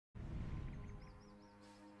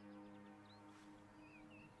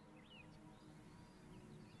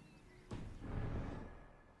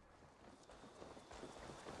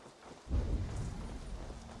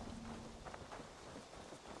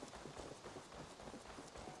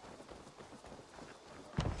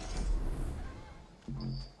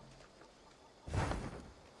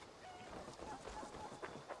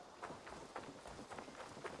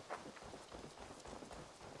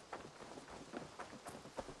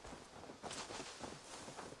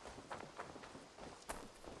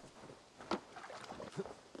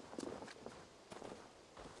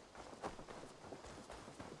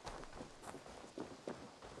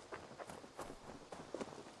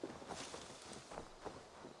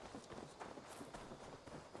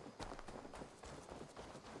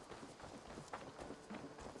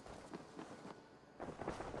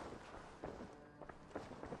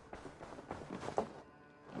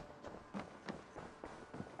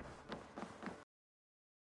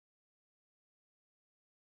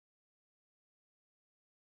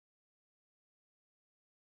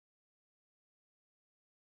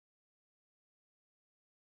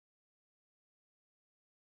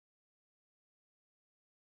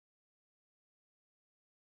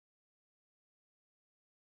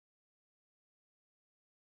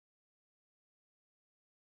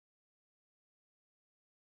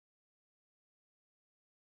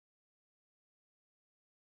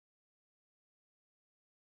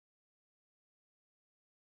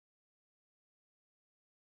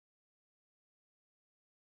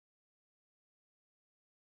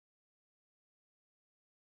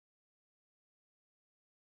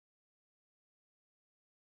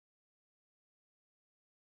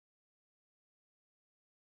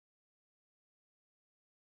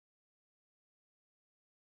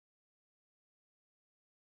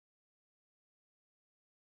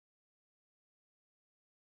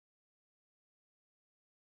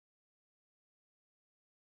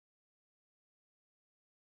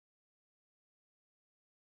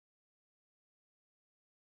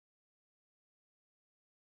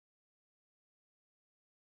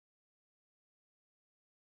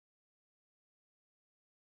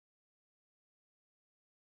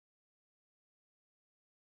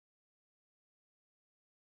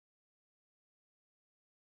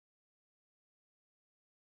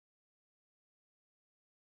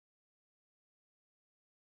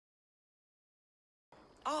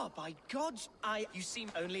Ah, by God, you seem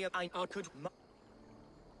only I could...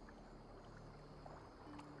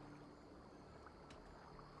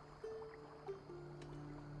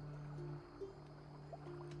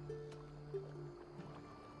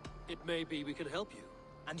 It may be we can help you.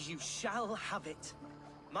 And you shall have it.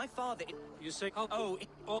 My father... You say...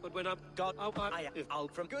 but when I'm... God... I'll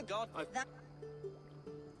from good God...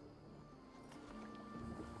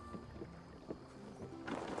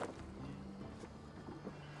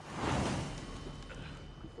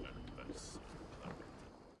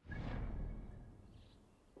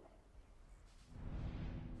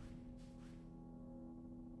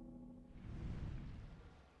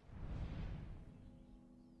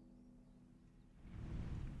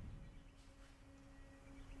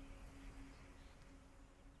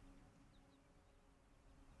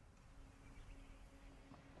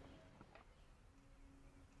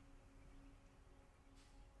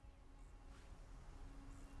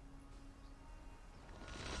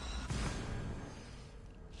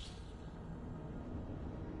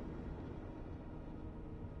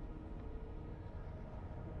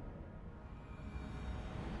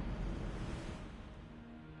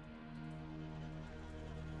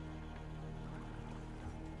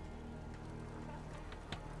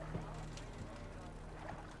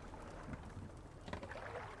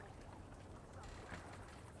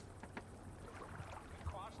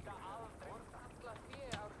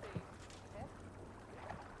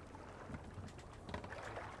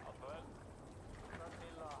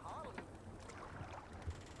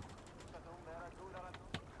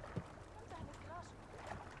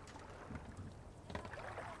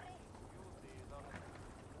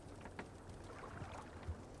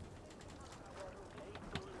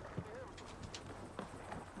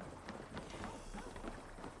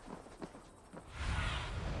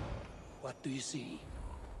 What do you see?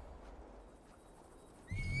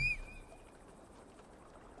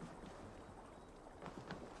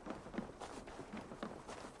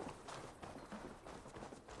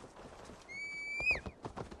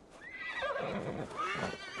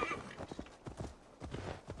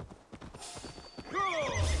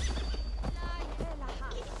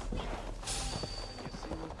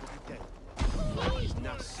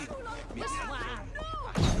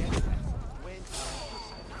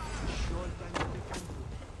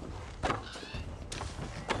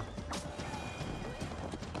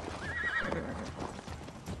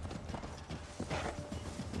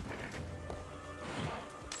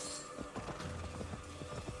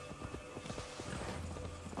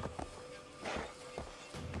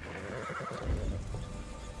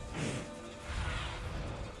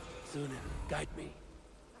 Guide me.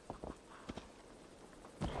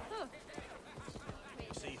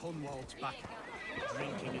 See Hunwald's back,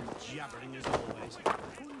 drinking and jabbering as always.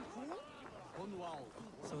 Hunwald.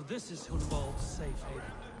 So this is Hunwald's safe haven.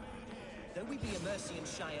 Though we be a Mercian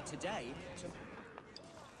Shire today,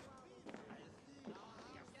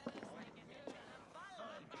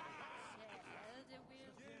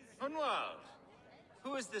 Hunwald,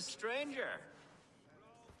 who is this stranger?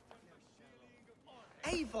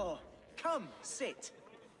 Eivor, come, sit.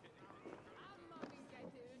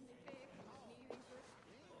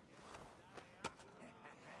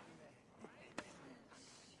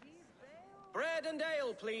 Bread and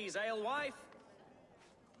ale, please, alewife.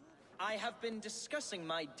 I have been discussing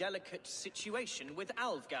my delicate situation with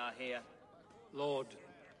Alvgar here. Lord.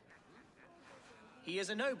 He is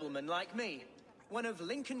a nobleman like me, one of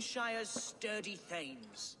Lincolnshire's sturdy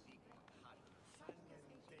thanes.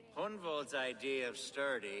 Hunwald's idea of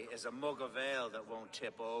sturdy is a mug of ale that won't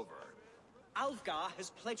tip over. Alvgar has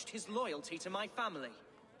pledged his loyalty to my family,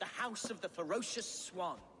 the House of the Ferocious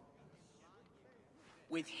Swan.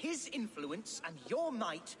 With his influence and your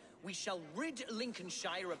might, we shall rid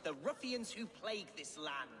Lincolnshire of the ruffians who plague this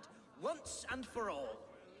land, once and for all.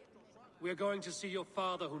 We're going to see your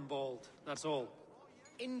father, Hunwald. That's all.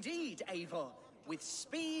 Indeed, Eivor. With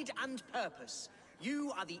speed and purpose.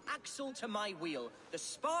 You are the axle to my wheel, the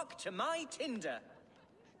spark to my tinder.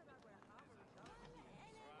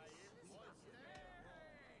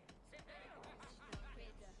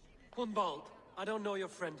 Hunwald, I don't know your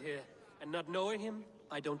friend here, and not knowing him,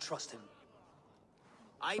 I don't trust him.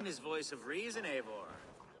 I'm his voice of reason, Eivor.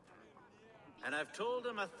 And I've told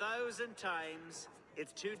him 1,000 times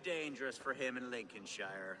it's too dangerous for him in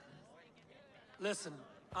Lincolnshire. Listen,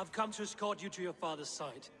 I've come to escort you to your father's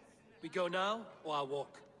side. We go now, or I'll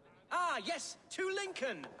walk. Ah, yes, to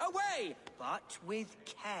Lincoln! Away! But with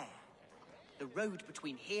care. The road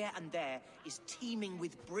between here and there is teeming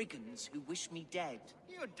with brigands who wish me dead.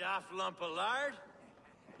 You daft lump of lard!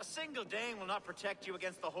 A single Dane will not protect you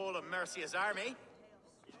against the whole of Mercia's army.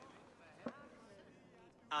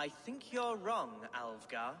 I think you're wrong,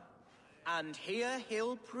 Alvgar. And here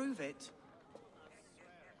he'll prove it.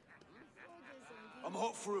 I'm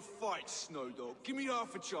hot for a fight, Snowdog. Give me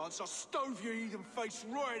half a chance, I'll stove your heathen face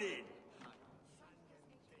right in.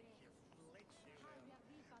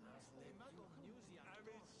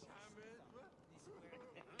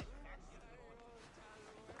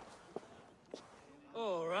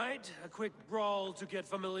 All right, a quick brawl to get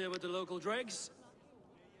familiar with the local dregs.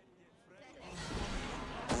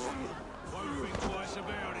 Won't think twice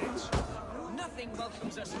about it. Nothing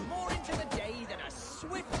welcomes us more into the day than a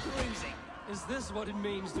swift cruising. Is this what it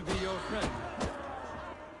means to be your friend?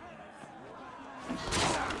 We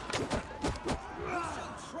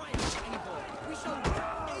shall triumph, Eivor! We shall...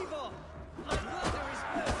 Eivor! My murder is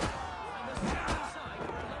perfect! I must step aside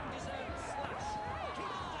for a long-deserved slash.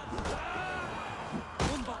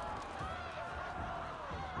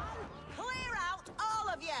 Clear out, all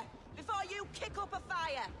of you, before you kick up a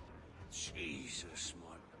fire! Jesus,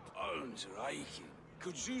 my bones are aching.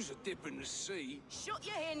 Could use a dip in the sea. Shut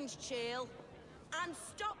your hinge, Chill, and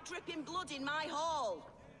stop dripping blood in my hall.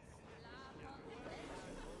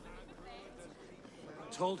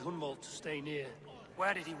 Told Hunwald to stay near.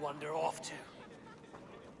 Where did he wander off to?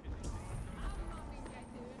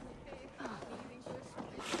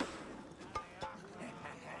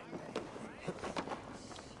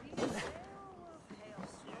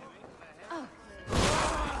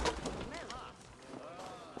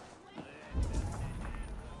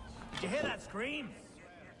 Did you hear that scream?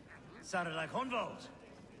 Sounded like Hunwald.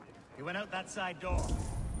 He went out that side door.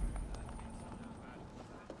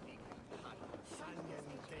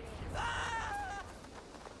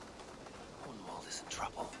 Hunwald is in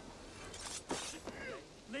trouble.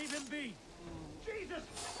 Leave him be! Jesus!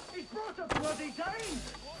 He's brought a bloody Dane!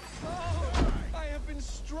 Oh, I have been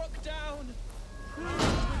struck down!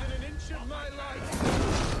 Within an inch of my life!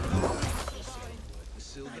 The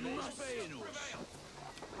Sylvanese baying us.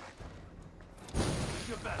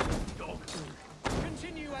 You bastard dog!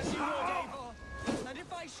 Continue as you would, Eivor! And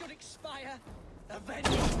if I should expire, avenge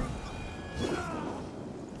me!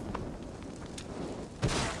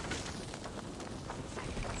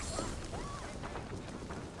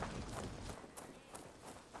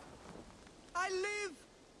 I live!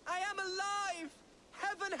 I am alive!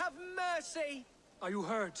 Heaven have mercy! Are you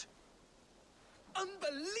hurt?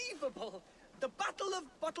 Unbelievable! The Battle of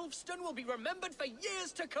Bottleston will be remembered for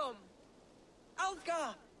years to come!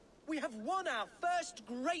 Alfgar, we have won our first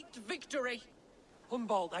great victory!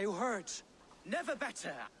 Hunwald, are you hurt? Never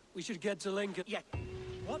better! We should get to Lincoln. Yet,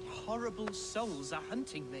 what horrible souls are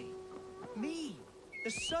hunting me? Me, the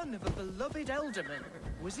son of a beloved elderman.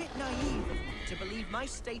 Was it naive of me to believe my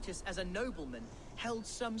status as a nobleman held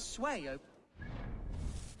some sway over...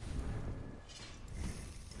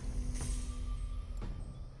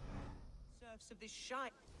 serfs of this shire?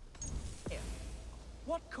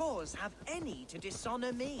 What cause have any to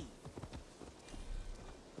dishonor me?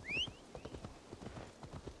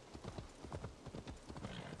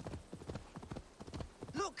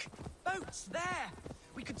 Look! Boats there!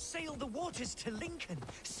 We could sail the waters to Lincoln,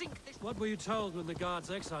 sink this... What were you told when the guards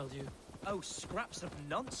exiled you? Oh, scraps of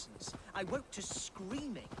nonsense. I woke to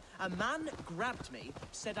screaming. A man grabbed me,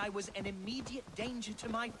 said I was an immediate danger to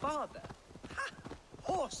my father. Ha!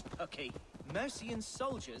 Horse pucky! Mercian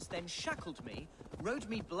soldiers then shackled me, rode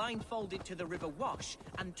me blindfolded to the River Wash,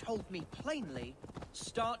 and told me plainly,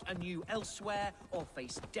 start anew elsewhere or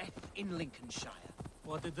face death in Lincolnshire.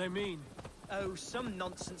 What did they mean? Oh, some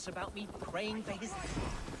nonsense about me praying for his...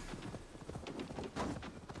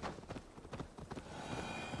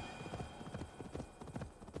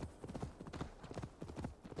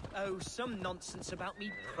 Oh, some nonsense about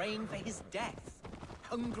me praying for his death.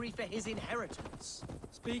 Hungry for his inheritance.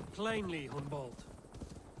 Speak plainly, Hunwald.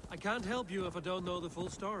 I can't help you if I don't know the full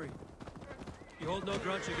story. You hold no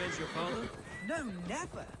grudge against your father? No,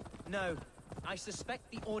 never. No, I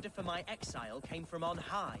suspect the order for my exile came from on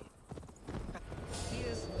high.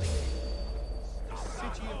 Here's Lincoln, the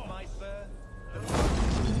city of my birth, the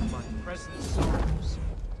place of my present sorrows.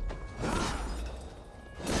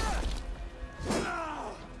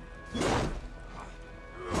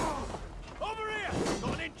 Over here!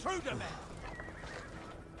 Got an intruder, man!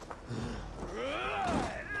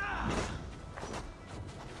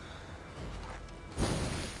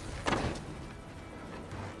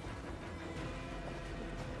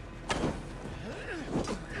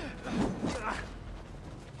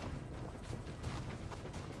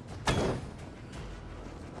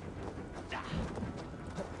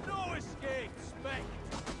 No escape!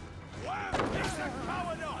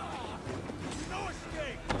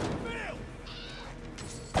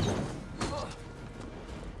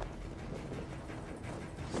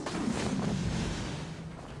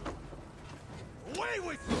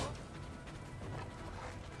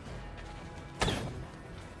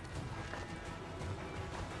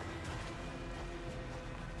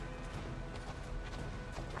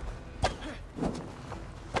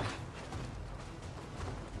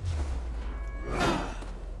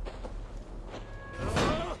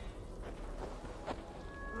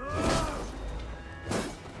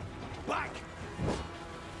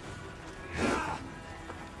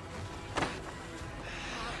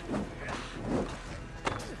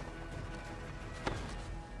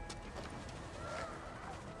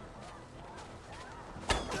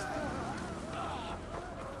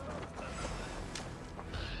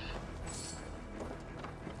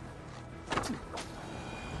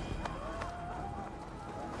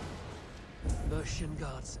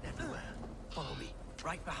 dragon guards everywhere. Follow me.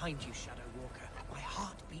 Right behind you, Shadow Walker. My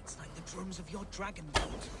heart beats like the drums of your dragon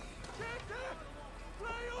bolt.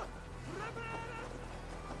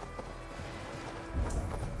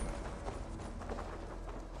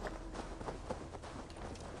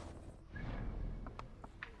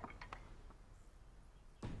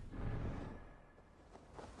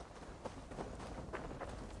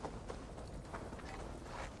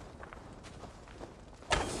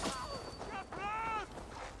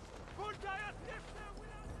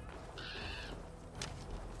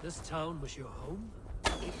 This town was your home?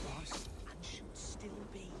 It was, and should still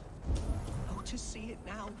be. Oh, to see it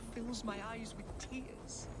now fills my eyes with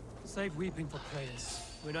tears. Save weeping for prayers.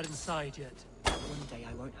 We're not inside yet. One day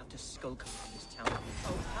I won't have to skulk around this town.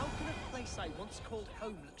 Oh, how can a place I once called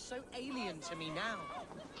home look so alien to me now?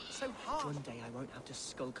 So hard. One day I won't have to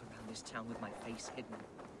skulk around this town with my face hidden.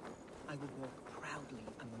 I will walk proudly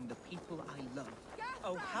among the people I love.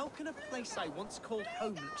 Oh, how can a place I once called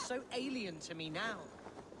home look so alien to me now?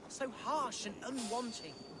 So harsh and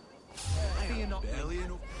unwanting. Fear not, barely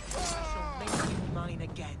enough. I shall make you mine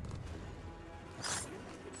again.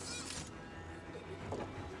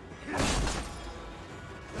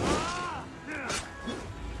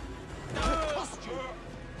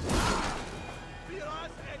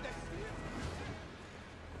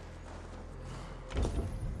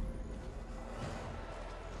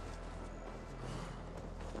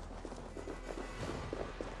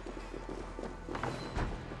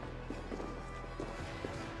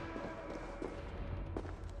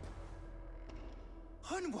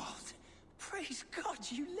 Hunwald, praise God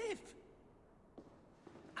you live.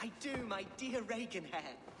 I do, my dear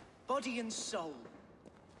Reaganhair, body and soul.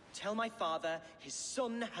 Tell my father his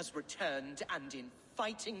son has returned and in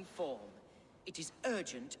fighting form. It is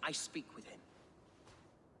urgent I speak with him.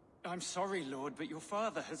 I'm sorry, Lord, but your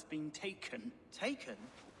father has been taken. Taken?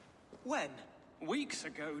 When? Weeks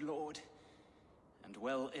ago, Lord. And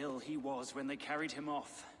well ill he was when they carried him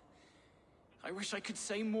off. I wish I could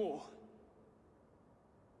say more.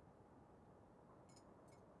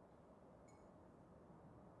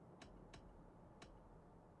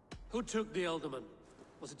 Who took the Elderman?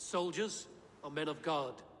 Was it soldiers or men of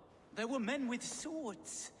God? There were men with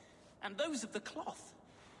swords, and those of the cloth.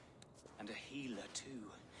 And a healer, too.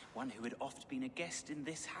 One who had oft been a guest in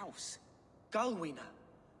this house. Galwina,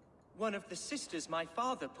 one of the sisters my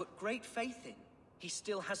father put great faith in. He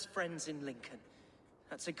still has friends in Lincoln.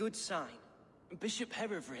 That's a good sign. Bishop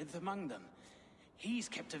Herefrith among them. He's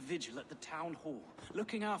kept a vigil at the town hall,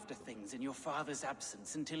 looking after things in your father's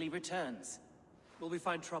absence until he returns. Will we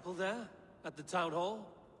find trouble there? At the town hall?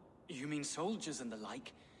 You mean soldiers and the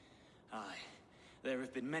like? Aye. There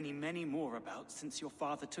have been many, many more about since your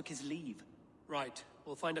father took his leave. Right.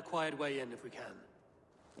 We'll find a quiet way in if we can.